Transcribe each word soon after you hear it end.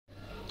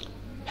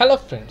Hello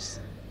friends,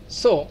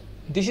 so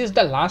this is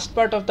the last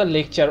part of the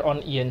lecture on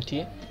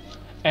ENT,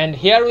 and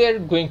here we are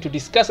going to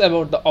discuss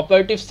about the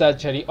operative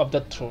surgery of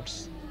the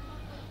throats.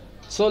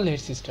 So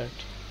let's start.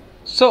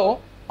 So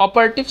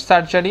operative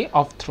surgery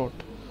of throat.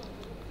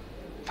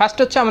 First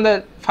হচ্ছে আমাদের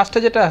ফার্স্টে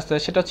যেটা আছে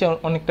সেটা হচ্ছে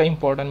অনেকটা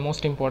important,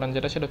 most important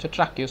যেটা সেটা হচ্ছে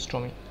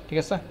ট্রাকিওস্টমি, ঠিক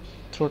আছে,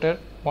 থ্রোটের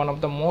one of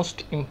the most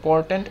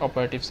important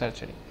operative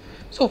surgery.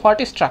 So what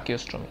is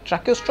ট্রাকিওস্টমি?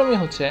 ট্রাকিওস্টমি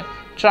হচ্ছে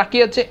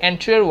ট্রাকিয়ার যে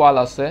অ্যান্টেরিয়র ওয়াল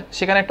আছে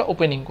সেখানে একটা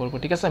ওপেনিং করবো,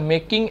 ঠিক আছে,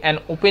 making an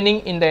opening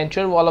in the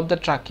anterior wall of the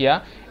trachea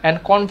and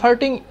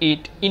converting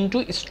it into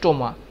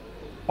stoma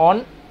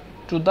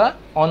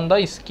on the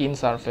skin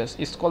surface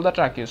is called the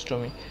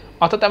ট্রাকিওস্টমি।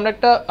 অর্থাৎ আমরা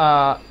একটা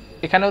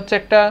এখানে হচ্ছে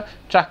একটা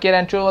ট্রাকিয়ার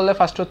অ্যান্টেরিয়র ওয়ালে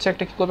ফার্স্ট হচ্ছে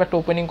একটা কী করবো, একটা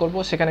ওপেনিং করবো,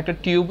 সেখানে একটা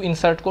টিউব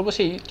ইনসার্ট করবো,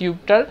 সেই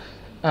টিউবটার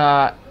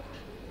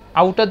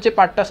আউটার যে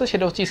পার্টটা আছে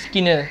সেটা হচ্ছে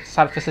স্কিনের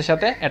সারফেসের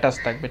সাথে অ্যাটাচ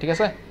থাকবে, ঠিক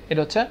আছে,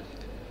 এটা হচ্ছে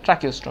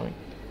ট্রাকিওস্টমি।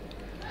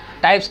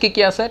 টাইপস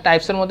কী আছে?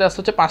 টাইপসের মধ্যে আছে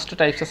হচ্ছে 5টা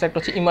টাইপস আছে। একটা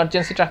হচ্ছে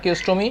emergency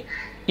ট্রাকিওস্টমি,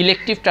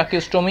 elective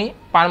ট্রাকিওস্টমি,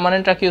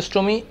 permanent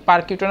ট্রাকিওস্টমি,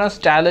 পারকিউটেনাস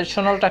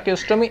ডাইলেশনাল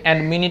ট্রাকিওস্টমি and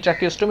mini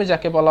ট্রাকিওস্টমি,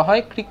 যাকে বলা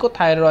হয়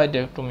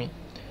ক্রিকোথাইরয়েডেক্টমি।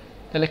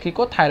 তাহলে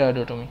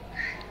ক্রিকোথাইরয়েডেক্টমি।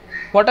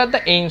 What are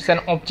the aims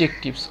and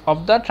objectives of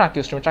the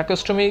ট্রাকিওস্টমি?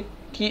 ট্রাকিওস্টমি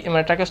কি,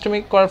 মানে ট্রাকিওস্টমি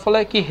করার ফলে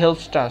কি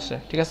হেল্পসটা আসে,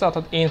 ঠিক আছে,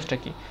 অর্থাৎ এইমসটা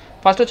কি?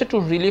 ফার্স্ট হচ্ছে two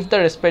relieve the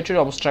respiratory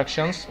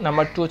obstructions,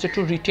 number 2 হচ্ছে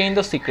টু রিটেইন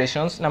দ্য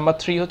সিক্রেশনস, নাম্বার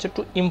 3 হচ্ছে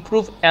to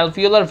improve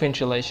alveolar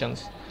ভেন্টিলেশনস,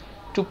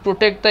 to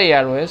protect the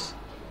airways,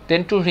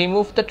 then to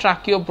remove the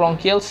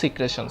tracheobronchial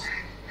secretions.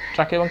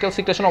 Tracheobronchial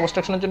secretion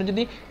obstructionের জন্য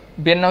যদি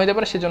বের না হইতে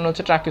পারে সেজন্য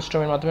হচ্ছে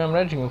ট্রাকিওস্টমির মাধ্যমে আমরা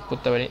রিমুভ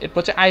করতে পারি। এরপর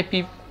হচ্ছে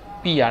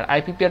আইপিপিআর।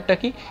 আইপিপিআরটা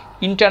কি?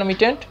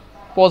 ইন্টারমিটেন্ট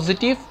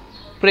পজিটিভ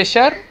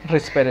প্রেশার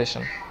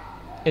রেসপিরেশন,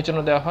 এর জন্য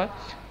দেওয়া হয়।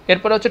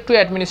 এরপরে হচ্ছে টু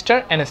অ্যাডমিনিস্টার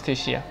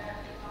অ্যানেস্থেসিয়া।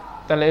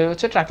 তাহলে এই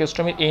হচ্ছে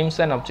ট্রাকিওস্টমির AIIMS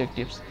and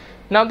objectives.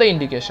 Now the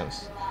indications.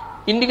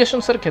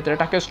 ইন্ডিকেশনসের ক্ষেত্রে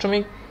ট্রাকিওস্টমি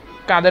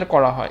কাদের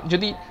করা হয়?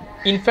 যদি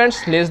ইনফ্যান্টস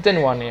লেস দেন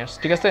 1 ইয়ার্স,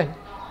 ঠিক আছে,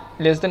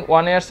 লেস দেন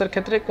 1 ইয়ার্সের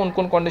ক্ষেত্রে কোন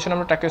কোন কন্ডিশন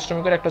আমরা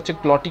ট্রাকিওস্টমি করি? একটা হচ্ছে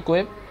গ্লটিক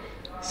wave,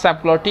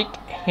 সাবগ্লটিক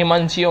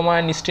হেমানজিওমা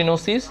and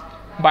stenosis,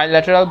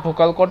 bilateral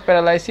vocal cord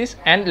paralysis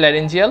and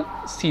laryngeal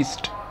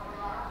cyst.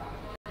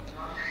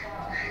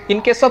 In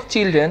case of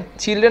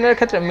চিলড্রেনের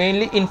ক্ষেত্রে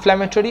মেইনলি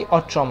ইনফ্ল্যামেটরি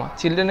অর ট্রমা।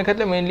 চিলড্রেনের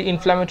ক্ষেত্রে মেইনলি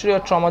ইনফ্ল্যামেটরি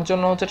অর ট্রমার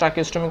জন্য হচ্ছে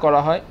ট্রাকিওস্টমি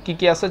করা হয়। কী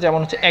কী আছে? যেমন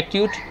হচ্ছে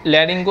acute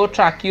ল্যারিঙ্গো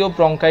ট্রাকিও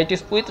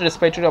bronchitis with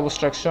respiratory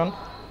obstruction,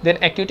 then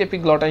acute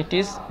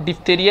epiglottitis,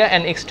 diphtheria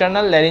and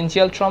external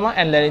laryngeal trauma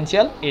and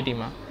laryngeal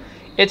edema.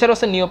 এছাড়া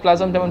আছে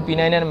নিওপ্লাজম, যেমন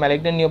benign and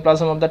malignant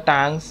neoplasm of the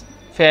tongues,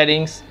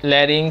 pharynx,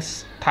 larynx,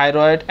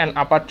 thyroid and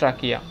upper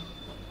trachea.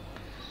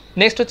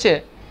 Next হচ্ছে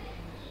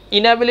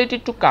inability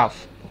to cough,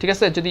 ঠিক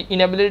আছে, যদি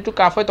inability to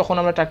cough হয় তখন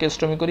আমরা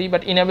ট্রাকিওস্টমি করি,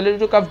 but inability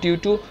to cough due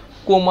to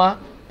coma,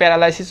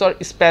 paralysis or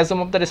spasm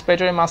of the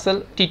respiratory muscle,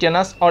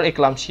 tetanus or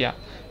eclampsia.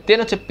 দেন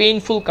হচ্ছে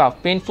painful calf.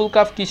 Painful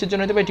calf কিসের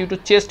জন্য হতে পারে? Due to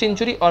chest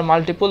injury or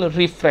multiple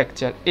rib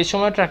fracture, এই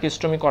সময়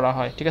ট্রাকিওস্টমি করা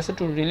হয়, ঠিক আছে,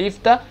 two relieve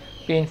the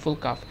painful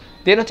calf.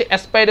 দেন হচ্ছে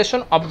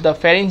অ্যাসপাইরেশন অফ দ্য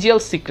ফ্যারিঞ্জিয়াল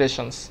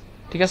সিক্রেশনস,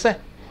 ঠিক আছে,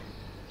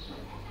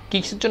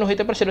 কিসের জন্য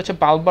হতে পারে? সেটা হচ্ছে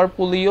বালবার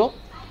পোলিও।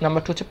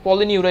 নাম্বার 2 হচ্ছে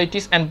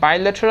polyneuritis and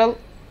bilateral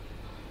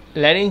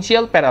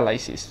laryngeal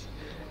paralysis.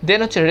 দেন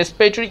হচ্ছে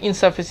respiratory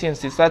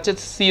insufficiency such as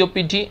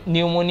COPD,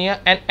 pneumonia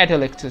and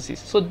atelectasis.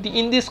 So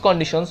in these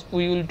conditions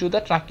we will do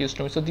the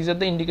tracheostomy. So these are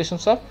the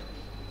indications of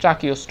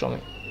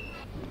tracheostomy.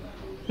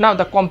 Now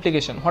the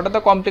complication. What are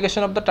the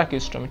complication of the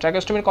tracheostomy?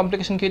 Tracheostomy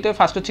complication কি হতে হয়?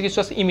 First হচ্ছে কিছু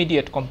আছে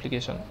immediate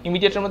complication.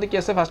 ইমিডিয়েটের মধ্যে কি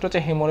আছে? First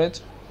হচ্ছে হেমোরেজ,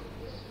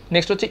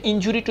 নেক্সট হচ্ছে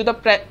ইনজুরি টু দ্য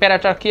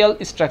প্যারাট্রাকিয়াল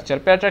স্ট্রাকচার।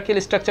 প্যারাট্রাকিয়াল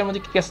স্ট্রাকচারের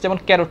মধ্যে কি আছে? যেমন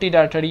ক্যারোটিড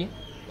আর্টারি,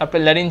 তারপরে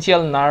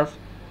laryngeal nerve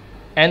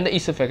and the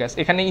oesophagus,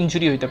 এখানে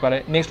ইনজুরি হতে পারে।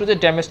 নেক্সট হচ্ছে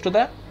damage to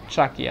the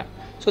trachea.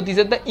 So this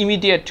are the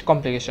immediate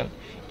complication.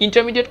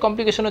 Intermediate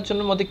কমপ্লিকেশনের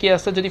জন্য মধ্যে কী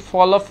আছে? যদি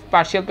fall of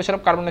partial pressure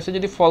of carbon dioxide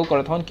যদি ফল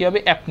করে তখন কী হবে?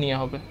 অ্যাপনিয়া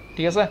হবে,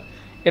 ঠিক আছে।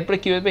 এরপরে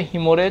কী হবে?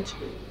 Haemorrhage,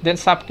 then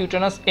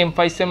subcutaneous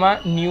emphysema,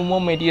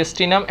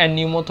 নিউমোমেডিয়াস্টিনাম and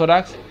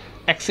pneumothorax,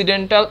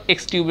 accidental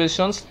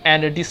এক্সটিউবেশনস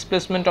and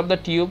displacement of the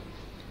tube,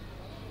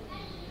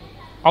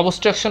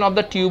 obstruction of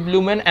the tube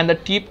lumen and the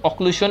tip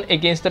occlusion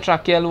against the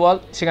tracheal wall,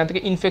 সেখান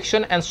থেকে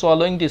ইনফেকশন অ্যান্ড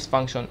সোয়ালোয়িং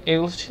ডিসফাংশন,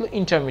 এগুলো ছিল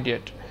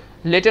ইন্টারমিডিয়েট।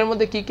 লেটের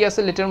মধ্যে কী কী আছে?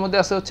 লেটের মধ্যে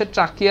আছে হচ্ছে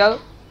tracheal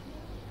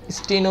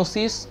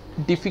stenosis,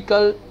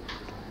 difficult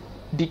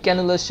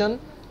ডিক্যানুলেশন,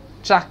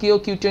 ট্রাকিও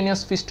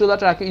cutaneous fistula,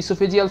 ট্রাকিও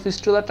oesophageal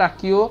fistula,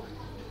 ট্রাকিও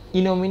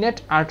ইনোমিনেট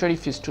artery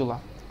fistula.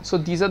 So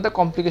these are the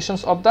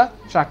complications of the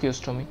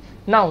ট্রাকিওস্টমি।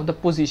 Now the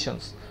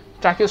positions.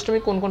 ট্রাকিওস্টমি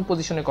কোন কোন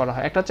পজিশনে করা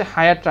হয়? একটা হচ্ছে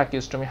হায়ার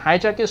ট্রাকিওস্টমি। হাই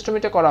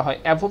ট্রাকিওস্টমিটা করা হয়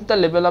above the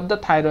level of the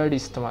thyroid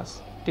isthmus,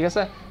 ঠিক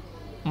আছে।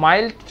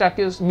 মাইল্ড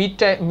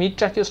মিড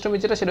ট্রাকিওস্টমি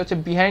যেটা, সেটা হচ্ছে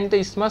behind the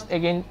isthmus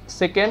again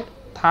second,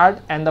 third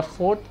and the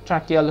fourth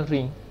tracheal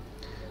ring.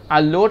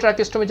 আর লো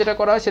ট্রাকিওস্টমি যেটা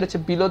করা হয় সেটা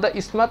হচ্ছে below the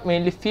isthmus,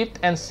 mainly 5th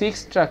and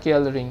 6th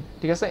tracheal ring,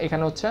 ঠিক আছে।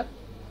 এখানে হচ্ছে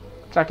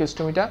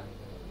ট্রাকিওস্টমিটা,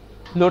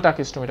 লো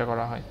ট্রাকিওস্টমিটা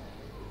করা হয়।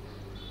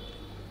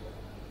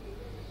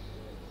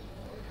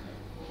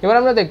 এবার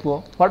আমরা দেখব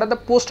what are the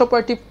post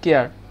operative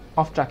care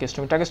of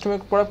ট্রাকিওস্টমি।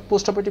 ট্রাকিওস্টমির পরে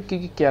পোস্ট অপারেটিভ কী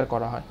কী কেয়ার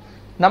করা হয়?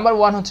 নাম্বার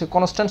 1 হচ্ছে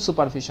কনস্ট্যান্ট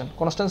সুপারভিশন।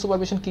 কনস্ট্যান্ট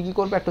সুপারভিশন কী কী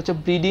করবে? একটা হচ্ছে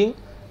bleeding,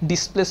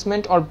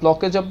 displacement or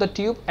blockage of the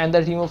tube and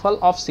the removal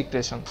of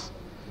secretions.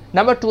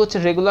 Number 2 হচ্ছে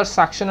regular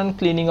suction and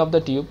cleaning of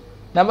the tube.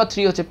 Number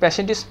 3 হচ্ছে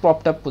patient is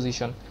propped up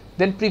position.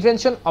 Then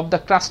prevention of the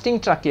crusting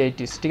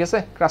tracheitis. ঠিক আছে,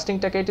 crusting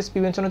tracheitis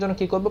প্রিভেনশনের জন্য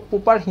কি করব?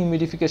 Proper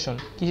humidification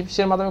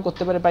কিসের মাধ্যমে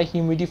করতে পারে? By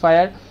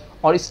humidifier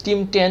or steam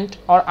tent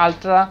or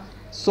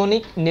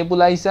ultrasonic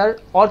nebulizer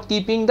or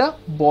keeping the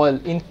boil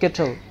in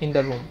kettle in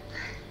the room.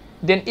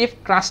 Then if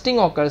crusting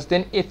occurs,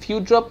 then a few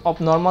drops of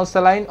normal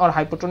saline or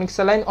hypotonic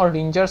saline or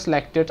Ringer's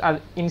lactate are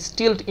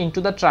instilled into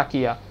the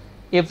trachea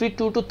every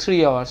 2 to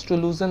 3 hours to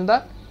loosen the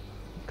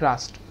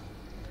crust.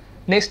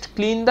 Next,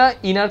 clean the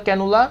inner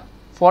cannula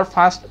for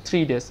first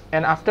 3 days,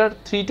 and after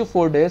 3 to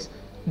 4 days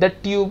the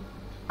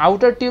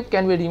outer tube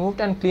can be removed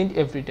and cleaned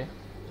every day.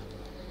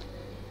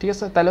 ঠিক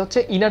আছে, তাহলে হচ্ছে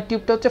inner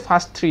টিউবটা হচ্ছে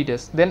first 3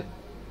 days, then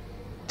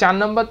 4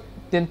 number,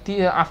 then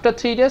after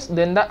 3 days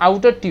then the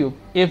outer tube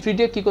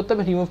everyday কী করতে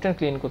হবে? Remove and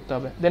clean করতে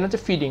হবে। দেন হচ্ছে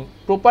feeding,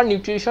 proper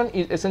nutrition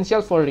is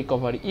essential for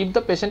recovery. If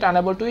the patient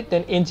unable to it,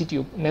 then NG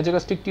tube,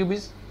 নেজোগাস্ট্রিক tube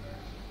is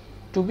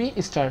two B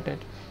started.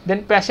 Then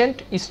patient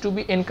is two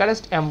B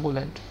encouraged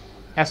অ্যাম্বুলেন্ট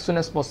as soon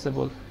as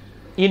possible.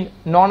 In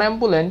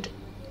non-ambulant,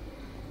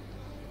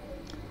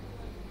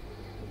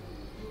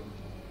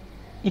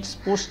 its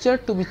posture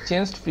to be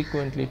changed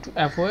frequently to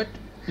avoid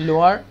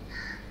lower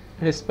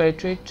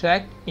respiratory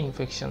tract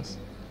infections.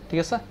 ঠিক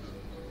আছে,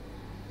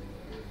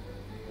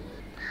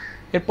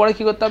 এরপরে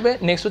কি করতে হবে?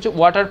 Next হচ্ছে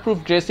waterproof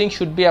dressing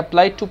should be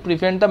applied to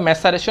prevent the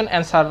ম্যাসারেশন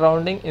and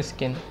surrounding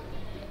skin.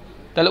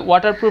 তাহলে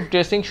waterproof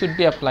dressing should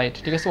be applied,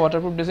 ঠিক আছে,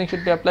 waterproof dressing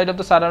should be applied of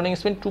the surrounding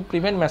skin to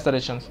prevent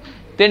ম্যাসারেশনস।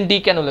 Then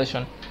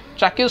ডিক্যানুলেশন,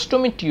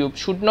 tracheostomy tube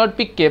should not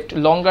be kept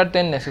longer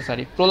than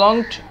necessary.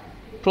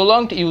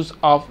 Prolonged use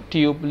of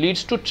tube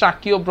leads to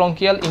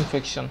tracheobronchial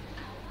infection.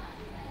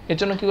 এর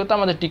জন্য কি করতে হবে?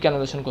 আমাদের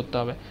ডিক্যানুলেশন করতে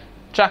হবে।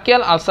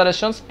 Tracheal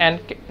আলসারেশনস and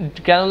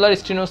granular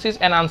stenosis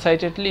and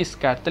আনসাইটেডলি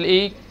স্কার, তাহলে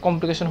এই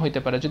কমপ্লিকেশন হইতে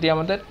পারে যদি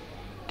আমাদের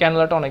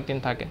ক্যানুলাটা অনেক দিন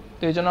থাকে,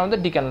 তো এই জন্য আমাদের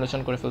ডিক্যানুলেশন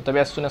করে ফেলতে হবে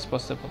অ্যাজ সুন অ্যাজ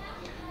পসিবল।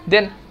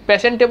 দেন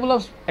পেশেন্ট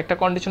ডেভেলপস, একটা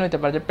কন্ডিশন হতে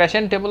পারে যে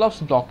patient develops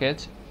blockage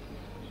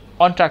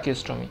on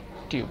ট্রাকিওস্টমি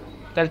tube,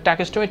 তাহলে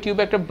ট্রাকিওস্টমি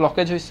টিউবে একটা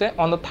ব্লকেজ হয়েছে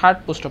on the third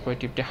post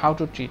operative day, how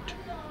to treat?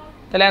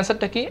 তাহলে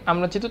অ্যান্সারটা কি?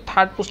 আমরা যেহেতু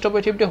থার্ড পোস্ট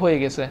অপারেটিভ ডে হয়ে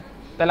গেছে,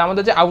 তাহলে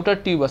আমাদের যে আউটার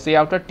টিউব আছে এই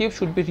outer tube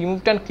should be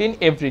removed and clean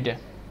everyday.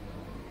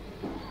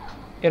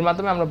 এর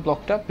মাধ্যমে আমরা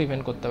ব্লকটা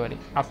প্রিভেন্ট করতে পারি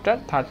after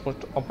third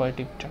post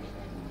অপারেটিভটা।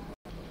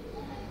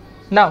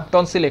 Now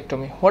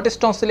tonsillectomy, what is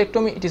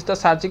tonsillectomy? It is the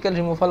surgical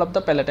removal of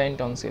the palatine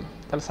tonsil.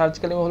 তাহলে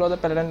surgical removal of the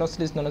palatine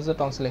tonsil is known as the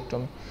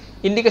tonsillectomy.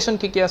 Indication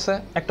কী কী আছে?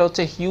 একটা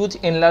হচ্ছে huge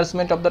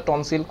enlargement of the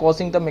tonsil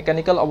causing the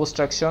mechanical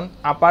obstruction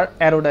upper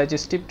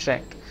অ্যারোডাইজেস্টিভ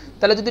tract,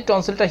 তাহলে যদি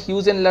টনসিলটা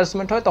huge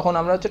enlargement হয় তখন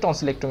আমরা হচ্ছে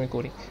টনসিলেক্টমি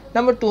করি।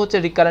 নাম্বার 2 হচ্ছে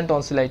রিকারেন্ট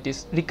টনসিলাইটিস।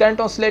 রিকারেন্ট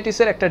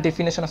টনসিলাইটিসের একটা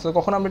ডেফিনেশন আছে,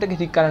 কখন আমরা এটাকে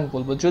রিকারেন্ট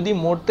বলবো? যদি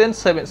মোর দেন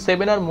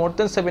 7 আর মোর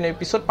দেন 7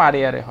 এপিসোড পার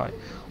ইয়ারে হয়,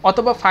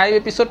 অথবা 5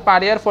 episode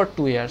per year for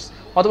 2 years,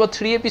 অথবা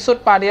 3 episode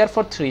per year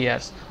for 3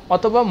 years,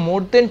 অথবা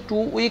মোর দেন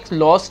 2 weeks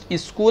lost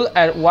school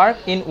R work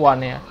in 1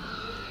 ইয়ার।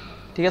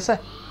 ঠিক আছে,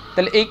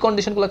 তাহলে এই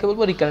কন্ডিশনগুলোকে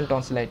বলবো রিকারেন্ট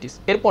টনসিলাইটিস।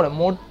 এরপরে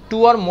two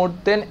R more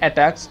then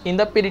attacks in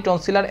the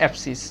peritonsillar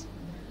abscess,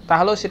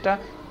 তাহলেও সেটা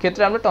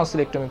ক্ষেত্রে আমরা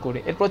টনসিলেক্টমি করি।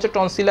 এরপর হচ্ছে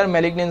tonsillar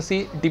malignancy,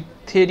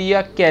 diphtheria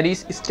ক্যারিস,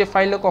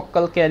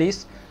 staphylococcal ক্যারিস,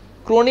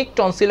 chronic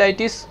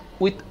tonsillitis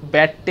with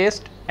bad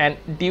test and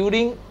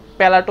during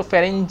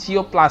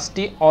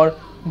প্যালাটোফ্যারেঞ্জিওপ্লাস্টি or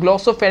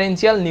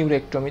গ্লসোফ্যারেঞ্জিয়াল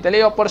নিউরেক্টমি, তাহলে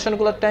এই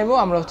অপারেশনগুলোর টাইমেও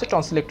আমরা হচ্ছে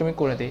টনসিলেক্টমি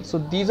করে দিই। So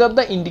these are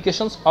the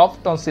indications of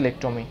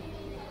tonsillectomy.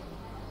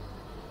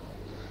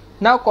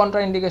 Now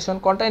contraindication.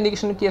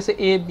 Contraindication কি আছে?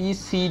 A B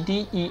C D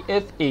E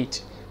F H.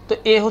 তো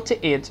এ হচ্ছে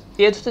এজ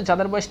হচ্ছে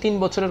যাদের বয়স 3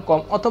 বছরের কম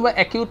অথবা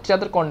অ্যাকিউট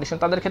যাদের কন্ডিশন,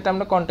 তাদের ক্ষেত্রে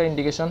আমরা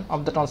কন্ট্রাইন্ডিকেশন অফ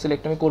দ্য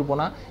টনসিলেক্টমি করবো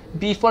না।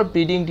 B for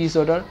bleeding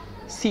disorder.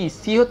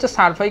 C হচ্ছে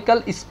সার্ভাইকাল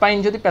স্পাইন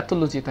যদি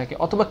প্যাথোলজি থাকে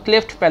অথবা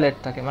ক্লেফট প্যালেট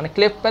থাকে, মানে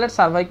cleft palette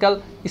cervical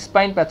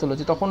spine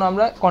pathology, তখন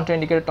আমরা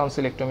কন্ট্রাইন্ডিকেটেড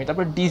টনসিলেক্টমি।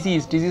 তারপর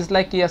ডিজিজ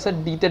লাইক কি আছে?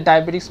 ডিতে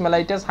diabetics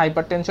mellitus,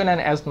 hypertension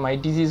and asthma, এই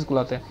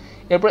ডিজিজগুলোতে।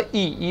 এরপর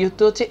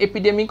হচ্ছে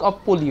এপিডেমিক অফ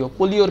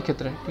পোলিওর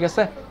ক্ষেত্রে। ঠিক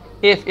আছে,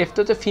 এফ তো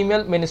হচ্ছে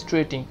ফিমেল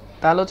মেনস্ট্রুয়েটিং,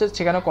 তাহলে হচ্ছে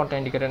সেখানে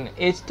কন্ট্রাইন্ডিকেটেড।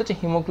 এইচ তো হচ্ছে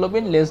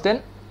হিমোগ্লোবিন লেস দেন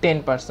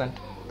 10%,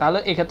 তাহলে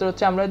এক্ষেত্রে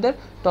হচ্ছে আমরা এদের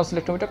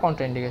টনসিলেক্টমিটা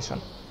contraindication.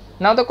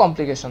 Now the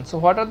complication. So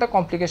what are the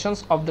complications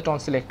of the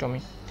tonsillectomy?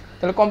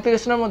 তাহলে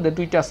কমপ্লিকেশনের মধ্যে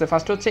দুইটা আছে,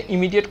 ফার্স্ট হচ্ছে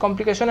immediate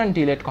complication and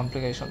delayed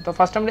complication. তো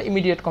ফার্স্ট আমরা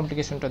ইমিডিয়েট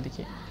কমপ্লিকেশনটা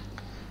দেখি।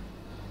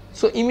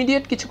 সো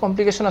ইমিডিয়েট কিছু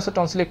কমপ্লিকেশন আছে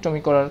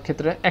টনসিলেক্টমি করার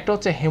ক্ষেত্রে। একটা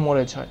হচ্ছে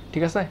হেমোরেজ হয়।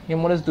 ঠিক আছে,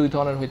 হেমোরেজ 2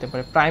 ধরনের হইতে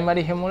পারে,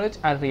 প্রাইমারি হেমোরেজ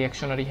আর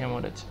রিঅ্যাকশনারি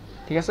হেমোরেজ।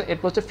 ঠিক আছে,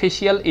 এরপর হচ্ছে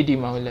ফেশিয়াল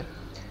এডিমা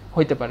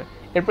হইতে পারে।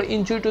 এরপর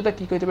ইনজুরি টু দ্য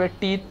কী হইতে পারে?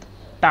 Teeth,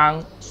 tongue,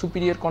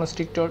 superior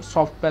constrictor,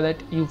 soft palate,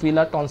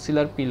 ইউভিলা,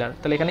 tonsillar pillar,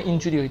 তাহলে এখানে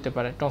ইনজুরি হইতে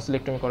পারে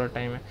টনসিলেক্টমি করার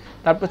টাইমে।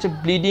 তারপর হচ্ছে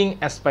bleeding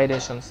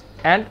অ্যাসপাইরেশনস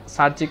and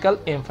surgical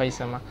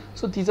emphysema.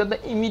 So this are the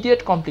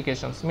immediate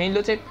complications. Mainly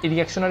হচ্ছে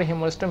reactionary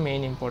হেমোরেজটা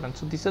main important.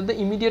 So this are the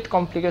immediate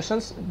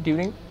complications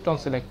during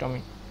tonsillectomy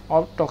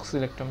or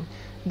টক্সিলেক্টমি।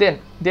 Then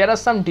there R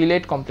some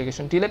delayed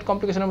complication. Delayed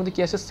কমপ্লিকেশনের মধ্যে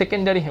কী আছে?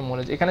 Secondary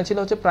haemorrhage. এখানে ছিল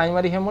হচ্ছে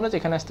primary haemorrhage,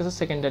 এখানে আসতেছে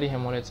secondary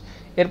haemorrhage.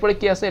 এরপরে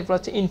কী আছে? এরপর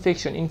হচ্ছে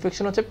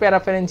ইনফেকশন হচ্ছে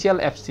প্যারাফারেঞ্জিয়াল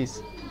অ্যাপসিস।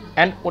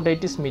 and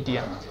otitis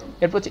media.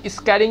 এরপর হচ্ছে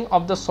scarring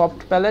of the soft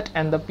palate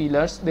and the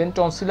pillars, then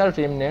tonsillar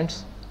remnants,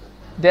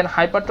 then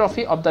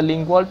hypertrophy of the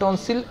lingual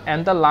tonsil and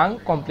the lung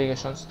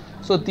complications.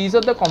 So these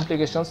are the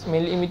complications,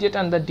 mainly immediate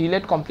and the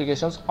delayed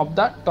complications of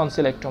the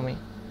tonsillectomy.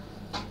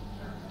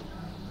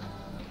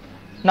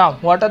 Now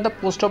what are the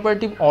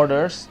postoperative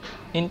orders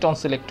in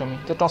tonsillectomy?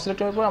 তো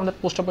tonsillectomy পর আমাদের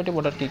postoperative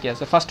order কি কি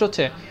আছে? First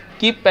হচ্ছে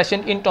keep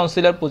patient in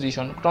tonsillar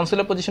position.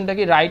 tonsillar positionটা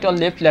কি right or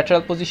left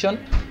lateral position,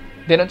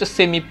 দেন হচ্ছে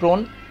semi prone,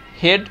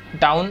 head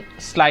down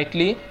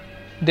slightly,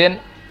 দেন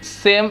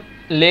same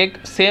leg,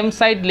 same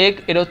side leg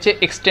এর হচ্ছে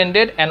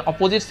extended and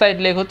opposite side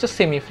leg হচ্ছে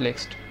সেমি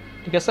ফ্লেক্সড,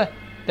 ঠিক আছে?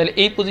 তাহলে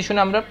এই পজিশনে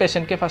আমরা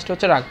পেশেন্টকে ফার্স্টে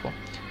হচ্ছে রাখবো।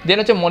 দেন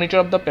হচ্ছে monitor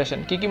of the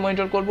patient, key key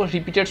monitor করবো?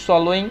 Repeated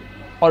swallowing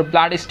or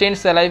blood stained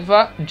saliva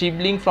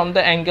dribbling from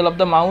the angle of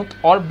the mouth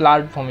or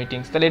blood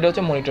vomitings, তাহলে এটা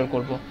হচ্ছে মনিটর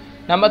করবো।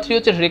 নাম্বার 3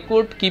 হচ্ছে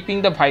রেকর্ড কিপিং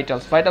দ্য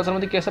ভাইটালস, ভাইটালসের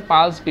মধ্যে কী আছে?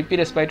 Pulse, BP,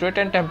 respiratory rate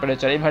and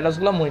temperature, এই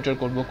ভাইটালসগুলো monitor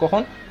করবো।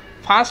 কখন?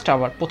 ফার্স্ট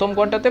আওয়ার, প্রথম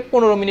ঘন্টাতে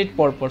 15 মিনিট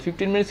পর পর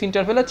 15 মিনিটস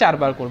ইন্টারভেলে 4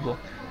 বার করবো।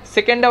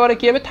 সেকেন্ড আওয়ারে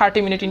কী হবে?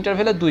 30 মিনিট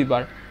ইন্টারভেলে 2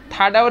 বার।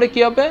 থার্ড আওয়ারে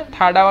কী হবে?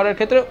 থার্ড আওয়ারের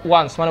ক্ষেত্রে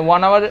ওয়ান্স, মানে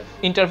 1 আওয়ার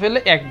ইন্টারভেলে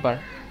 1 বার।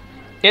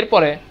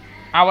 এরপরে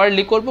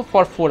আওয়ারলি করবো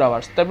ফর 4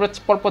 আওয়ার্স, তারপরে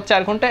পরপর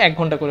 4 ঘন্টা 1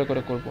 ঘন্টা করে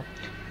করে করবো।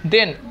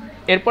 দেন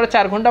এরপরে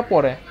 4 ঘন্টা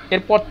পরে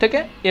এরপর থেকে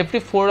এভরি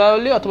 4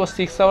 আওয়ারলি অথবা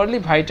 6 আওয়ারলি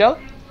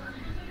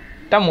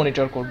ভাইটালটা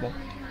মনিটর করব।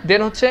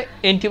 দেন হচ্ছে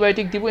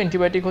অ্যান্টিবায়োটিক দিব।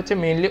 অ্যান্টিবায়োটিক হচ্ছে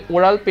mainly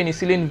oral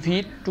penicillin V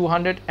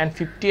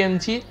 250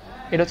 mg,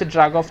 এটা হচ্ছে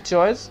drug of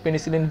choice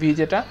penicillin V,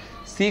 যেটা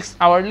 6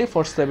 আওয়ারলি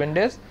ফর 7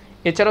 ডেজ।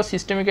 এছাড়াও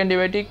সিস্টেমিক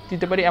অ্যান্টিবায়োটিক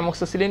দিতে পারি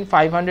amoxicillin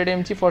 500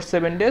 mg for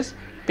 7 days.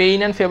 Pain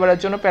and ফেভারের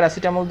জন্য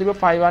প্যারাসিটামল দিব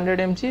 500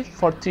 mg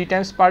for 3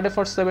 Times per day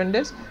for 7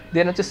 days.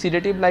 দেন হচ্ছে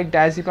sedative like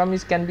diazepam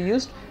is can be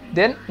used.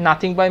 Then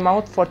nothing by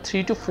mouth for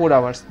 3 to 4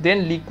 hours. Then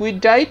liquid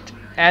diet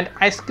and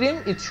ice cream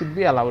it should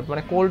be allowed.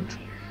 মানে cold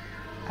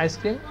ice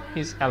cream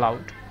is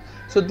allowed.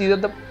 So these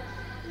are the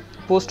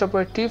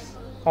post-operative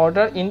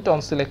order in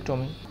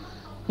tonsillectomy.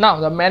 Now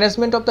the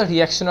management of the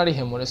reactionary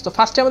hemorrhage. তো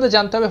ফার্স্টে আমাদের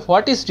জানতে হবে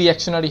what is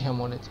reactionary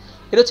hemorrhage.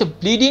 এটা হচ্ছে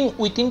bleeding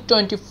within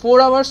 24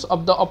 hours of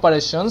the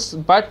operations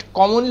but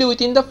commonly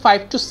within the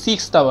 5 to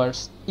 6 hours.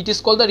 It is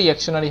called the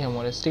reactionary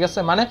hemorrhage. ঠিক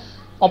আছে? মানে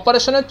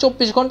অপারেশনের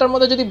 24 ঘন্টার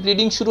মধ্যে যদি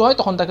ব্লিডিং শুরু হয়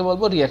তখন তাকে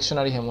বলবো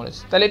রিঅ্যাকশনারি হেমোরেজ।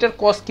 তাহলে এটার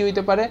কজ কী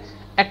হতে পারে?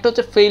 একটা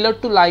হচ্ছে failure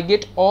two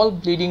ligate all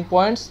bleeding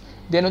points,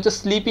 দেন হচ্ছে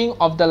sleeping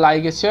of the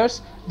লাইগেচার্স,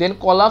 then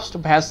collapsed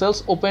vessels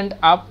opened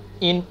up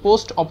in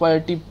post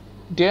operative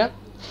day,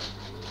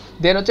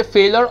 দেন হচ্ছে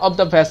failure of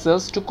the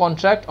vessels two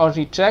contract or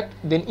retract,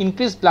 then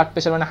increase blood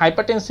pressure, মানে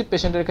hypertensive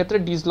পেশেন্টের ক্ষেত্রে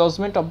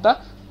ডিসলজমেন্ট of the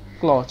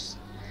clots,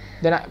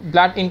 then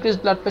blood increase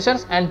blood pressure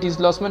and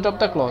ডিসলজমেন্ট of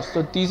the clots. So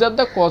these are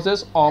the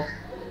causes of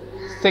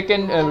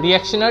second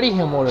reactionary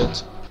hemorrhage.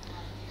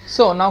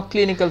 So now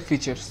clinical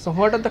features. So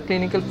what are the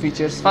clinical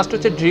features? First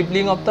হচ্ছে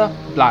dribbling of the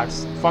bloods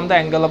from the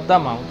angle of the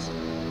mouth.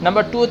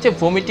 Number 2 হচ্ছে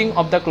vomiting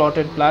of the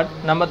clotted blood.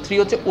 Number 3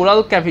 হচ্ছে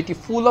oral cavity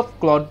full of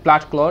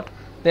blood clot.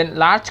 Then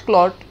large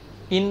clot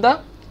in the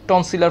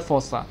tonsillar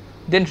fossa.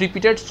 Then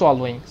repeated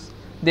swallowings.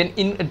 Then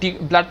in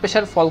blood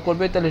pressure fall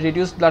করবে, তাহলে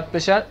reduced blood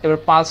pressure, এবার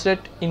pulse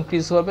rate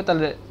increase হবে,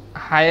 তাহলে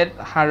higher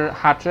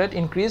heart rate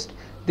increased.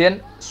 Then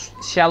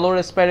shallow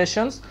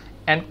respirations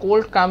and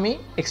cold calming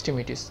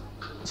extremities.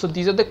 So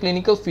these are the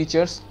clinical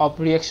features of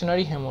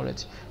reactionary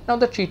hemorrhage. Now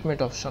the treatment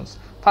options.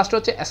 First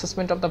হচ্ছে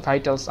assessment of the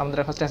vitals, আমাদের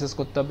first assess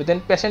করতে হবে। দেন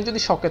patient যদি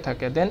শকে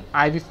থাকে, দেন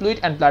IV fluid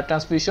and blood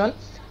transfusion.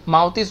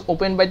 Mouth is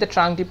opened by the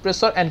trunk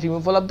depressor and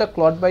removal of the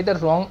clot by the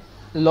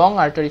long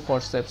artery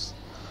forceps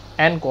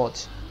and gauge.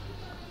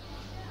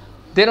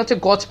 Then হচ্ছে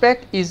gauge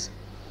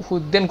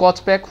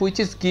pack which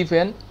is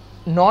given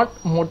not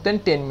more than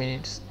 10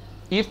 minutes.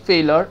 If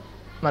failure,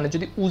 মানে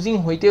যদি oozing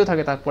হইতেও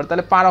থাকে তারপর,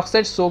 তাহলে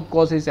peroxide soak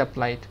গজ is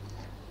applied.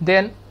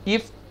 Then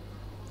if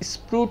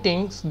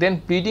স্প্রুটিংস, then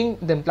bleeding,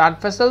 then blood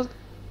vessel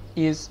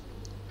is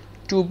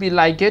two B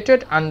লাইগেটেড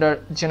under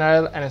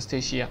general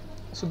anaesthesia.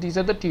 So these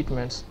are the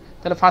treatments.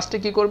 তাহলে ফার্স্টে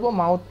কী করবো?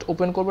 মাউথ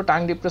ওপেন করবো টাং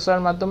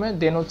ডিপ্রেসারের মাধ্যমে,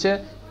 দেন হচ্ছে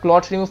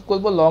ক্লট রিমুভ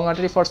করবো লং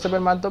আর্টারি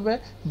ফরসেপের মাধ্যমে,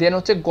 দেন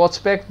হচ্ছে গজ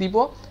প্যাক দিব,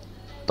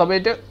 তবে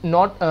এটা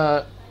নট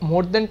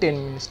মোর দেন 10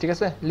 মিনিটস, ঠিক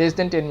আছে? লেস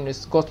দেন 10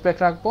 মিনিটস গজ প্যাক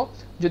রাখবো।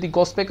 যদি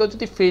গজ প্যাকেও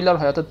যদি ফেইলার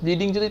হয়, অর্থাৎ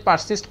ব্লিডিং যদি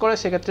পারসিস্ট করে,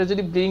 সেক্ষেত্রে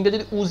যদি ব্লিডিংটা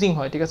যদি উজিং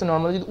হয়, ঠিক আছে,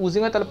 নর্মালি যদি উজিং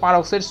হয় তাহলে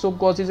পারঅক্সাইড সোক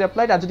গজ ইজ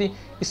অ্যাপ্লাইড। আর যদি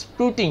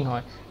স্প্রুটিং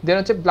হয়, দেন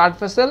হচ্ছে blood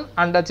vessel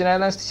under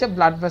general anaesthesia,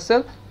 blood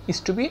vessel is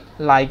two B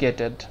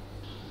লাইগেটেড।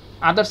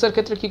 আদার্সের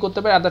ক্ষেত্রে কী করতে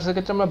পারি? আদার্সের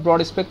ক্ষেত্রে আমরা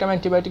ব্রড স্পেকট্রাম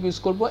অ্যান্টিবায়োটিক ইউজ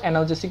করবো,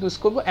 অ্যানালজেসিক ইউজ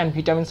করবো অ্যান্ড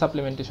ভিটামিন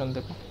সাপ্লিমেন্টেশন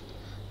দেবো।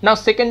 Now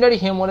secondary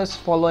hemorrhage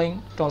following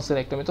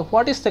tonsillectomy. তো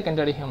হোয়াট ইজ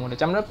সেকেন্ডারি হেমোরেজ?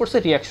 আমরা পড়ছি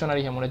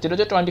রিঅ্যাকশনারি হেমোরেজ, যেটা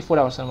হচ্ছে 24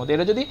 আওয়ার্সের মধ্যে।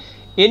 এটা যদি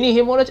any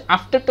haemorrhage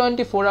after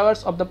 24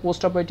 hours of the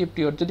post operative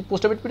period, যদি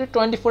পোস্ট অপারেটিভ পিরিয়ড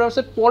 24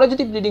 আওয়ার্সের পরে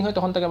যদি ব্লিডিং হয়,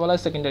 তখন তাকে বলা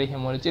হয় সেকেন্ডারি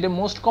হেমোরেজ। এটা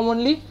মোস্ট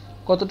কমনলি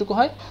কতটুকু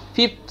হয়?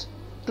 5th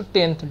to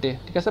 10th ডে,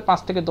 ঠিক আছে,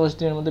 5 থেকে 10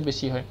 দিনের মধ্যে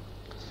বেশি হয়।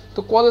 তো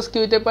কজেস কী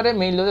হতে পারে?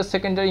 মেইনলি হচ্ছে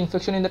secondary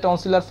infection in the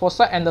tonsillar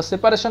ফসা and the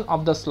separation of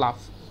the স্লাফ।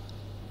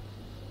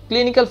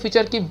 Clinical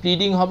feature কি?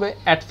 ব্লিডিং হবে,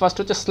 অ্যাট ফার্স্ট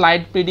হচ্ছে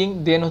স্লাইড ব্লিডিং,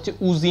 দেন হচ্ছে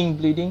উজিং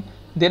ব্লিডিং,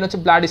 দেন হচ্ছে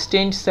blood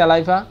stained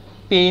saliva,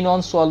 pain on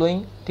swallowing,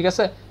 ঠিক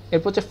আছে?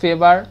 এরপর হচ্ছে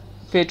favour,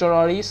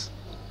 ফেটোরিস,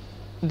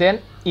 then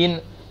in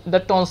the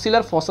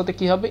tonsillar ফসাতে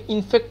কী হবে,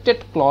 infected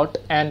clot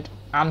and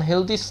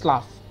unhealthy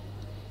স্লাফ,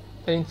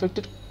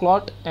 infected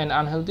clot and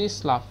unhealthy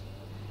স্লাফ,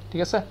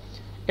 ঠিক আছে।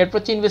 এরপর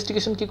হচ্ছে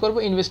ইনভেস্টিগেশন কী করবো,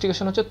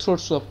 ইনভেস্টিগেশন হচ্ছে থ্রোট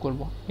সোয়াব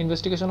করবো,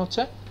 ইনভেস্টিগেশন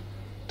হচ্ছে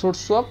throat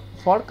swab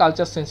for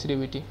culture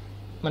sensitivity,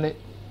 মানে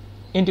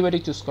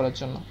অ্যান্টিবায়োটিক চুজ করার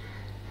জন্য।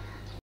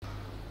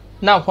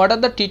 Now, what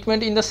are the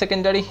treatment in the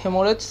secondary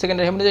hemorrhage?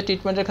 Secondary hemorrhage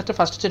ট্রিটমেন্টের ক্ষেত্রে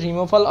ফার্স্ট হচ্ছে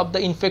removal of the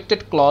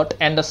infected clot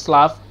and the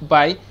স্লাফ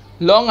by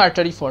long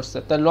artery ফোর্সে,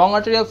 তাই long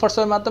arterial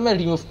ফোর্সের মাধ্যমে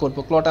remove করবো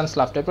ক্লট অ্যান্ড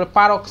স্লাফটা। এরপরে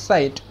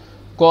পারঅক্সাইড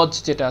গজ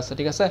যেটা আছে,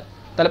 ঠিক আছে,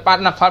 তাহলে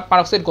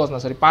পারঅক্সাইড গজ না,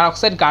 সরি,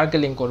 পারঅক্সাইড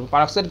গার্গেলিং করবো,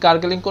 পারঅক্সাইড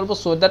গার্গেলিং করবো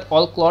so that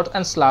all clot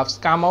and স্লাফস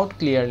come out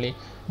clearly.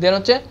 দেন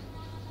হচ্ছে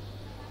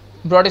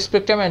broad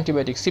spectrum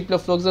antibiotic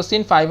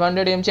সিপ্লোফ্লক্সাসিন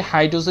 500 mg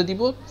high ডোজে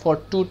দিব for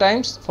 2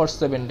 times for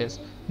 7 days.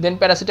 Then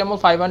paracetamol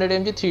 500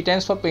 mg 3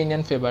 times for pain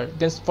and fever.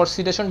 Then for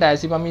sedation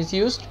diazepam is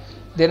used.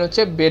 Then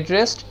হচ্ছে bed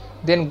rest.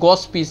 Then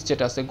gauze piece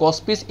যেটা আছে,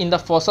 gauze piece in the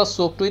fossa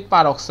soaked with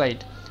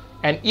peroxide.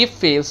 And if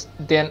fails,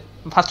 then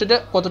first এটা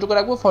কতটুকু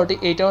রাখবো,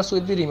 48 hours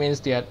will be remains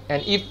there. And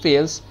if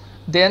fails,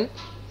 then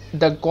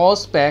the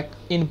gauze pack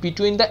in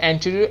between the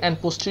anterior and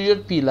posterior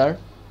pillar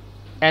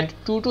and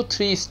 2 to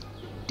 3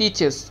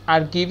 stitches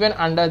are given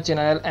under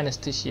general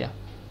anesthesia,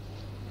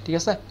 ঠিক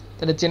আছে।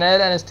 তাহলে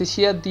general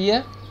anaesthesia দিয়ে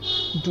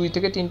 2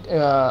 থেকে 3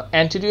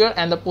 anterior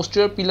and the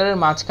posterior পিলারের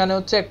মাঝখানে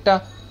হচ্ছে একটা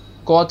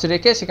গজ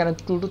রেখে সেখানে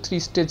 2 to 3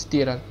 স্টেজ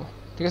দিয়ে রাখবো,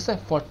 ঠিক আছে,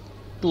 ফর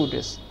 2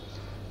 days.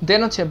 দেন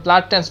হচ্ছে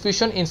ব্লাড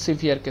ট্রান্সফিউশন ইন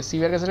সিভিয়ার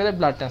কেসের ক্ষেত্রে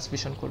ব্লাড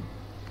ট্রান্সফিউশন করবো।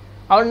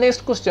 Hour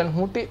next question,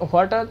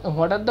 what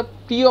are the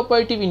pre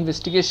operative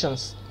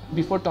investigations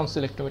before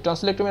tonsillectomy?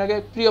 টনসিলেক্টমির আগে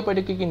প্রি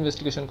অপারেটিভ কী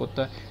ইনভেস্টিগেশন করতে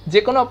হয়? যে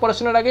কোনো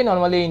অপারেশনের আগেই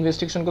নর্মালি এই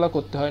ইনভেস্টিগেশনগুলো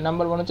করতে হয়।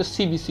 নাম্বার 1 হচ্ছে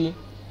সিবিসি,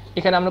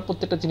 এখানে আমরা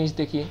প্রত্যেকটা জিনিস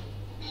দেখি,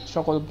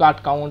 সকল ব্লাড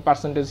কাউন্ট,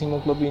 পার্সেন্টেজ,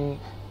 হিমোগ্লোবিন,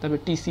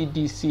 তারপরে TC,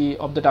 DC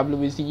of the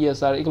WBC,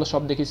 ESR, এগুলো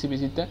সব দেখি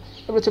সিবিসিতে।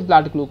 এরপর হচ্ছে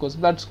ব্লাড গ্লুকোজ,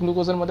 ব্লাড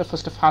গ্লুকোজের মধ্যে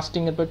ফার্স্টে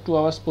ফাস্টিং, এরপর 2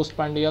 hours পোস্ট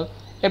প্রান্ডিয়াল,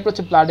 এরপর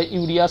হচ্ছে ব্লাডে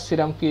ইউরিয়া,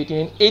 সিরাম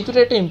ক্রিয়েটিনিন। এই দুটো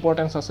একটা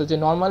ইম্পর্টেন্স আছে যে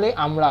নর্মালি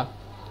আমরা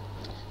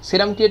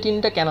সিরাম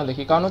ক্রিয়েটিনটা কেন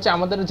দেখি, কারণ হচ্ছে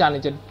আমাদের জানি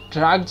যে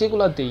ড্রাগ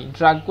যেগুলো দিই,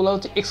 ড্রাগগুলো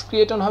হচ্ছে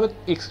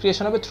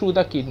এক্সক্রিয়েশন হবে থ্রু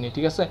দ্য কিডনি,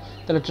 ঠিক আছে।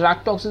 তাহলে ড্রাগ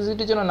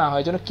টক্সিসিটি যেন না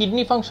হয়, যেন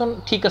কিডনি ফাংশন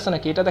ঠিক আছে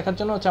নাকি এটা দেখার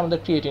জন্য হচ্ছে আমাদের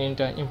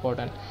ক্রিয়েটিনিনটা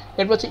ইম্পর্ট্যান্ট।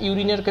 এরপর হচ্ছে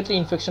ইউরিনের ক্ষেত্রে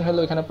ইনফেকশন হলে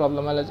ওইখানে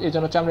প্রবলেম হলে এই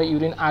জন্য হচ্ছে আমরা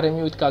ইউরিন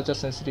আরএমই উইথ কালচার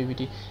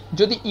সেন্সিটিভিটি।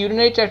 যদি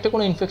ইউরিনারি ট্র্যাক্টে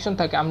কোনো ইনফেকশন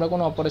থাকে আমরা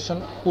কোনো অপারেশন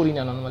করি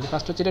না নর্মালি,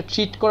 ফার্স্ট হচ্ছে এটা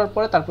ট্রিট করার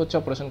পরে তারপর হচ্ছে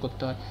অপারেশন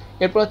করতে হয়।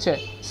 এরপর হচ্ছে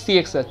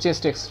সিএক্সআর,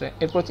 চেস্ট এক্সরে,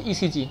 এরপর হচ্ছে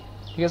ইসিজি,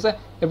 ঠিক আছে,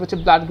 এরপর হচ্ছে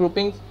blood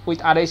grouping with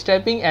Rh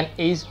typing and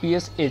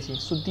HBS-AG.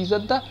 So these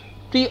are the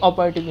pre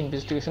operative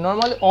investigation.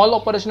 Normally all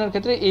অপারেশনের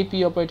ক্ষেত্রে এই প্রি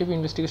অপারেটিভ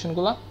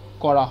ইনভেস্টিগেশনগুলো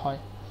করা হয়।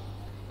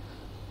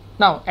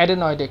 নাও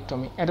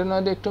অ্যাডেনয়েডেক্টমি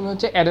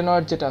হচ্ছে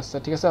অ্যাডেনয়েড যেটা আছে,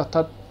 ঠিক আছে,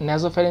 অর্থাৎ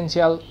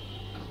ন্যাজোফ্যারেঞ্জিয়াল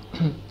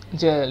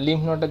যে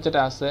লিম্ফ নোডের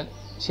যেটা আছে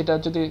সেটা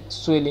যদি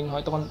সুয়েলিং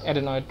হয় তখন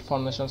অ্যাডেনয়েড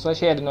ফর্মেশনস হয়,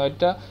 সেই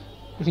অ্যাডেনয়েডটা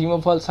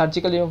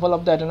surgical removal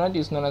of the adenoid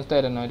is known as the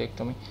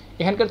অ্যাডেনয়েডেক্টমি।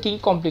 এখানকার কী কী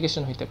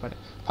কমপ্লিকেশন হইতে পারে?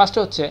 ফার্স্টে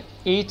হচ্ছে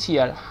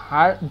HER,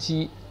 হার জি,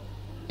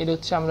 এটা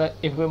হচ্ছে আমরা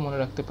এভাবে মনে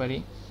রাখতে পারি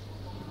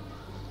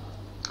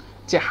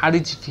যে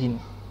হারিজ ভিন,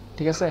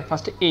 ঠিক আছে।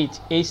 ফার্স্টে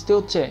এইচতে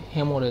হচ্ছে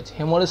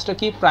হেমোরেজটা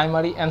কি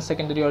primary and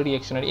secondary or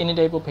reactionary, any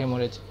type of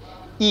haemorrhage.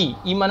 ই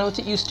মানে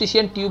হচ্ছে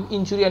ইউস্টিশিয়ান টিউব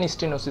ইনজুরি অ্যান্ড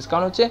স্টেনোসিস,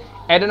 কারণ হচ্ছে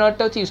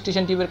অ্যাডেনয়েডটা হচ্ছে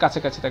ইউস্টিশিয়ান টিউবের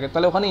কাছাকাছি থাকে,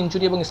 তাহলে ওখানে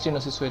ইনজুরি এবং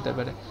স্টেনোসিস হতে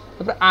পারে।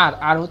 তারপরে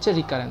আর হচ্ছে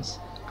রিকারেন্স।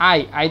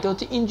 আইতে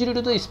হচ্ছে injury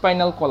to the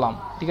spinal column,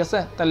 ঠিক আছে,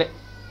 তাহলে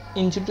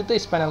injury to the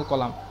spinal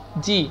column.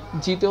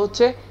 জিতে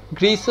হচ্ছে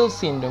গ্রিসেল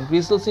সিনড্রোম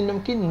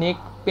কি নেক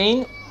পেইন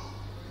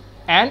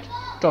অ্যান্ড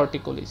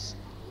টর্টিকোলিস।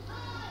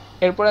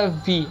 এরপরে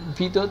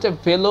ভিতে হচ্ছে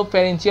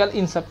ভেলোফ্যারেঞ্জিয়াল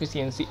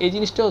ইনসাফিসিয়েন্সি। এই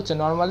জিনিসটা হচ্ছে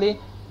নর্মালি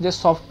যে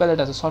সফট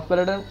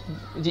প্যালেটের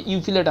যে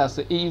ইউভিলেটা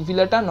আছে, এই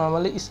ইউভিলেটা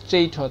নর্মালি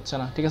স্ট্রেইট হচ্ছে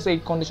না, ঠিক আছে, এই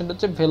কন্ডিশনটা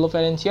হচ্ছে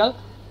ভেলোফ্যারেঞ্জিয়াল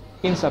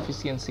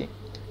ইনসাফিসিয়েন্সি।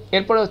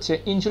 এরপরে হচ্ছে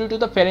injury to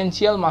the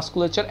pharyngeal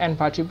মাসকুলেচার and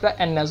vertebra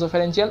and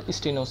ন্যাজোফ্যারেঞ্জিয়াল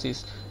stenosis.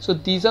 So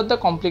these are the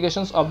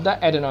complications of the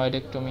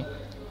অ্যাডেনয়েডেক্টমি।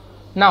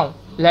 Now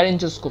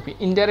ল্যারিঞ্জোস্কোপি,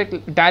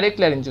 direct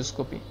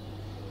ল্যারিঞ্জোস্কোপি।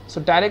 So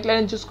direct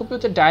ল্যারিঞ্জোস্কোপি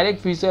হচ্ছে direct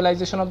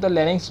visualisation of the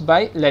larynx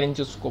by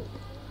ল্যারিঞ্জোস্কোপ।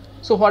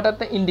 So what are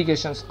the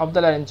indications of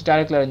the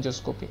direct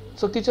laryngoscopy?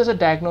 So কিছু হচ্ছে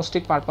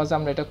diagnostic পারপাসে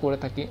আমরা এটা করে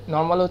থাকি।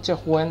 Normal হচ্ছে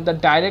when the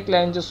direct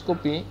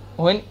laryngoscopy,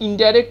 when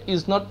indirect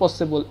is not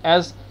possible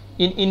as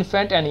in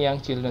infant and young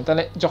children,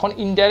 তাহলে যখন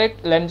ইনডাইরেক্ট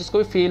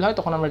laryngoscopy ফেল হয়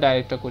তখন আমরা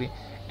ডাইরেক্টটা করি।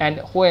 and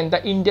when the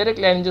indirect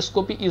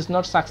laryngoscopy is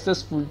not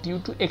successful due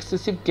to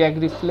excessive gag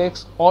reflex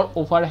or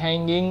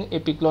overhanging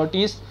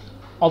epiglottis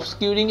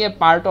obscuring a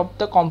part of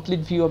the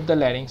complete view of the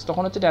larynx,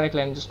 তখন হচ্ছে direct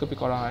laryngoscopy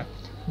করা হয়।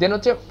 Then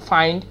হচ্ছে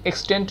find,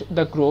 extend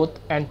the growth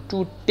and to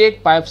take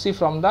biopsy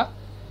from the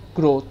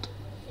growth.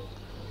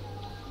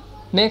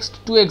 Next,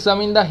 to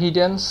examine the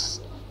hidden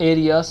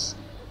areas,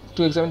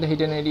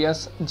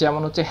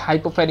 যেমন হচ্ছে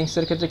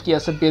হাইপোফ্যারিংসের ক্ষেত্রে কি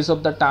আছে, বেস অফ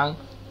দ্য টাং,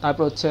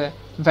 তারপর হচ্ছে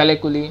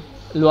ভ্যালেকুলি,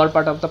 lower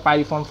part of the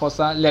piriform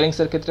ফসা।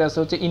 ল্যারিংসের ক্ষেত্রে আছে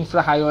হচ্ছে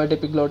ইনফ্রাহাইওয়েড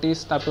এপিগ্লটিস,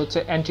 তারপর হচ্ছে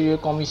anterior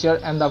কমিশিয়ার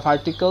and the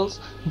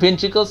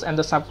ভেন্ট্রিকলস and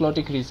the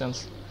সাবগ্লটিক reasons.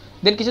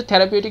 দেন কিছু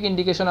থেরাপিউটিক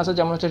ইন্ডিকেশন আছে,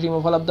 যেমন হচ্ছে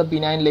removal of the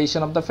benign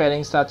lesson of the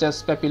ফ্যারিংস such as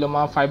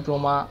papilloma,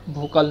 fibroma,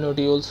 vocal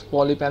nodules,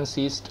 polyp and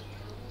cyst.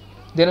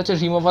 দেন হচ্ছে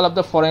removal of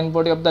the foreign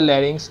body of the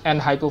larynx and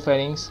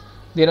hypopharynx.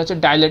 দেন হচ্ছে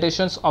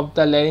ডাইলেটেশনস of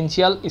the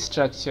laryngeal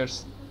structures.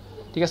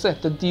 ঠিক আছে,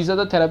 তো these are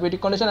the therapeutic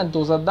condition and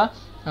those are the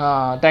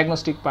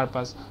diagnostic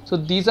purpose. So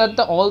these are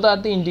the all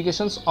the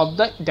indications of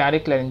the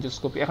direct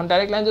ল্যারিঞ্জোস্কোপি। এখন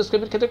direct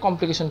ল্যারিঞ্জোস্কোপির ক্ষেত্রে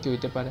complication কী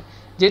হতে পারে,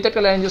 যেহেতু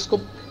একটা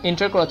ল্যারিঞ্জোস্কোপ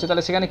এন্টার করা হচ্ছে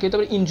তাহলে সেখানে কী হতে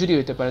পারে, ইঞ্জুরি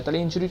হতে পারে। তাহলে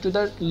injury to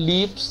the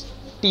lips,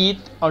 teeth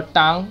or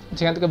tongue,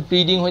 যেখান থেকে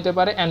ব্লিডিং হতে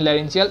পারে, অ্যান্ড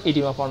ল্যারিঞ্জিয়াল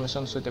এডিমা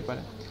ফর্মেশনস হতে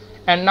পারে।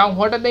 And now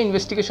what are the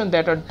investigation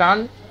that R done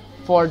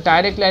for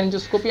direct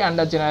ল্যারিঞ্জোস্কোপি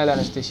under general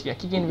anaesthesia.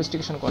 Key key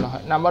investigation করা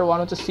হয়? নাম্বার 1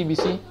 হচ্ছে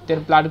CBC, then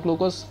blood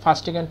glucose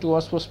fasting and 2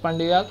 hours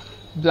postprandial,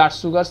 blood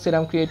sugar,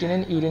 serum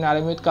creatinine, urine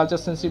RMA with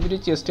culture sensitivity,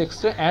 chest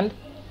X-ray and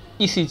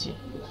ECG.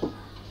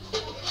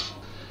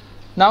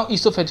 Now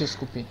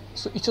esophagoscopy.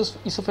 So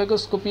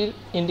esophagoscopy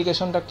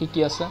ইন্ডিকেশনটা কী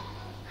কী আছে?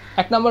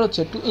 এক নম্বর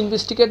হচ্ছে to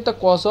investigate the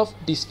cause of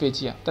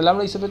dysphagia. তাহলে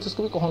আমরা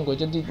ইসোফেগোস্কোপি কখন করি?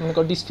 যদি মনে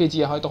করো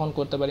ডিসফেজিয়া হয় তখন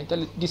করতে পারি।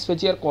 তাহলে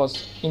ডিসফেজিয়ার কজ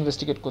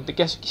ইনভেস্টিগেট করতে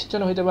কিসের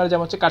জন্য হতে পারে?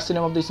 যেমন হচ্ছে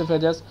কার্সিনোম of the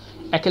oesophagus,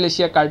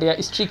 অ্যাকেলেশিয়া কার্ডিয়া,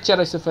 stricture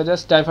oesophagus,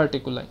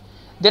 ডাইভার্টিকুলাই।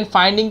 Then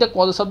finding the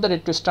causes of the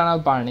রেট্রোস্টার্নাল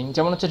burning,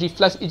 যেমন হচ্ছে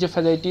রিফ্লাক্স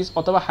ইজোফেজাইটিস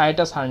অথবা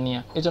হায়াটাস হার্নিয়া,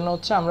 এজন্য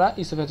হচ্ছে আমরা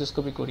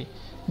ইসোফেগোস্কোপি করি।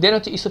 দেন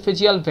হচ্ছে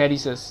oesophageal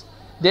varices,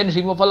 then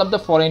removal of the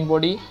foreign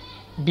body,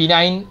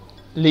 benign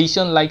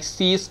lesson like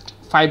cyst,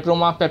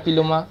 fibroma,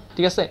 papilloma.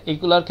 ঠিক আছে,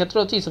 এগুলোর ক্ষেত্রে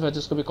হচ্ছে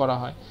ইসোফেগোস্কোপি করা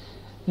হয়।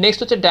 নেক্সট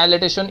হচ্ছে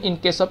dilatation in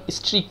case of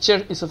stricture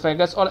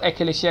oesophagus or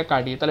অ্যাকেলেশিয়া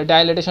কার্ডিয়া। তাহলে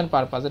ডায়ালেটেশন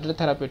পারপাস, এটা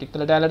থেরাপিউটিক।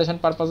 তাহলে ডায়ালেটেশন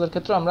পারপাসের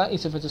ক্ষেত্রে আমরা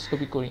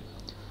ইসোফেগোস্কোপি করি।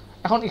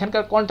 এখন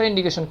এখানকার কন্ট্রা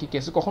ইন্ডিকেশন কী কী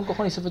আছে? কখন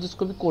কখন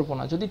ইসোফেগোস্কোপি করবো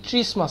না? যদি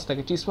ট্রিসমাস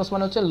থাকে, ট্রিসমাস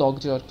মানে হচ্ছে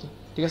লকজো আর কি,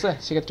 ঠিক আছে,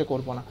 সেক্ষেত্রে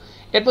করবো না।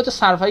 এরপর হচ্ছে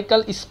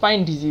সার্ভাইকাল স্পাইন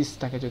ডিজিজ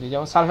থাকে যদি,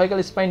 যেমন সার্ভাইকাল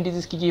স্পাইন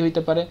ডিজিজ কী কী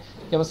হইতে পারে?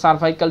 যেমন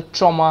সার্ভাইকাল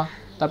ট্রমা,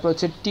 তারপর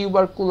হচ্ছে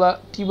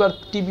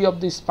টিবি অফ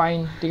দ্য স্পাইন,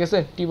 ঠিক আছে,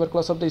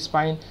 tuberculous of the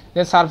spine,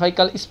 then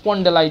cervical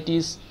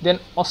spondylitis, then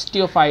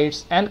অস্টিওফাইটস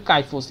and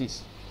kyphosis.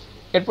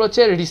 এরপর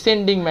হচ্ছে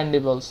রিসেন্ডিং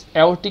ম্যান্ডিবলস,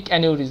 aortic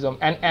aneurysm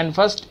and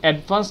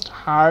advanced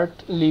heart,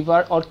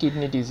 liver or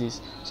kidney disease.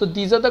 So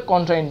these are the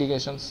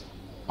কন্ট্রাইন্ডিকেশনস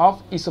of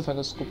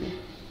ইসোফেগোস্কোপি।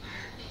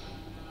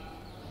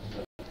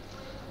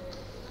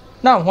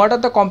 Now, what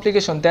are the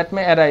complications that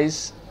may arise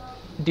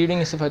during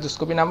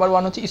esophagoscopy? Number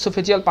 1 হচ্ছে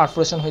oesophageal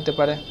perforation হতে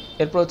পারে।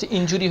 এরপর হচ্ছে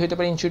injury হতে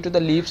পারে, injury to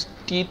the lips,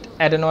 teeth,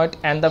 adenoid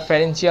and the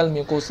pharyngeal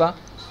mucosa.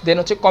 দেন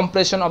হচ্ছে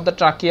compression of the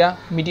trachea,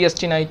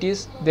 মিডিয়াস্টিনাইটিস।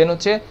 দেন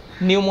হচ্ছে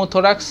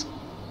pneumothorax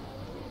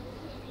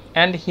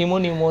and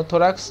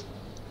হিমোনিউমোথোরাক্স।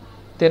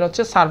 দেন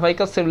হচ্ছে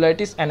cervical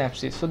cellulitis and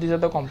abscess. So this are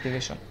the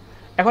complication.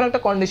 এখন একটা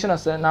কন্ডিশন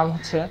আছে, নাম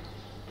হচ্ছে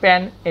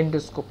pan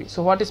endoscopy. So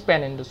what is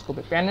pan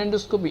endoscopy? Pan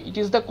endoscopy, it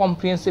is the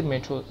comprehensive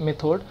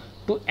method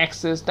to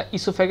access the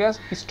esophagus,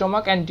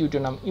 stomach and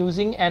duodenum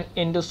using an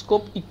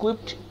endoscope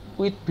equipped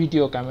with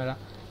video camera.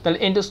 তাহলে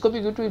endoscopy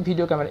equipped with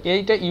video camera,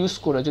 এইটা use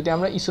করে যদি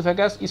আমরা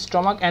oesophagus,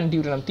 stomach and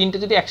duodenum তিনটে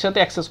যদি একসাথে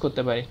access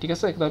করতে পারি, ঠিক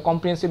আছে, তাহলে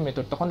কম্প্রিহেন্সিভ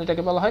মেথড, তখন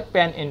এটাকে বলা হয়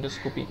pan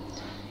endoscopy.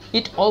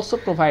 It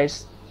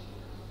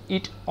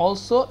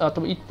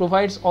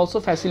provides also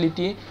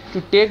facility to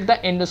take the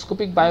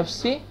endoscopic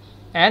biopsy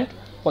and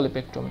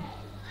polypectomy.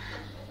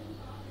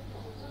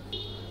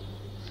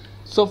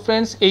 So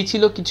friends, এই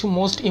ছিল কিছু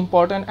most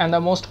important and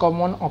the most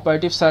common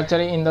operative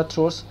surgery in the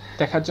থ্রোটস।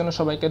 দেখার জন্য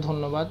সবাইকে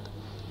ধন্যবাদ।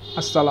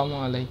 আসসালামু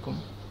আলাইকুম।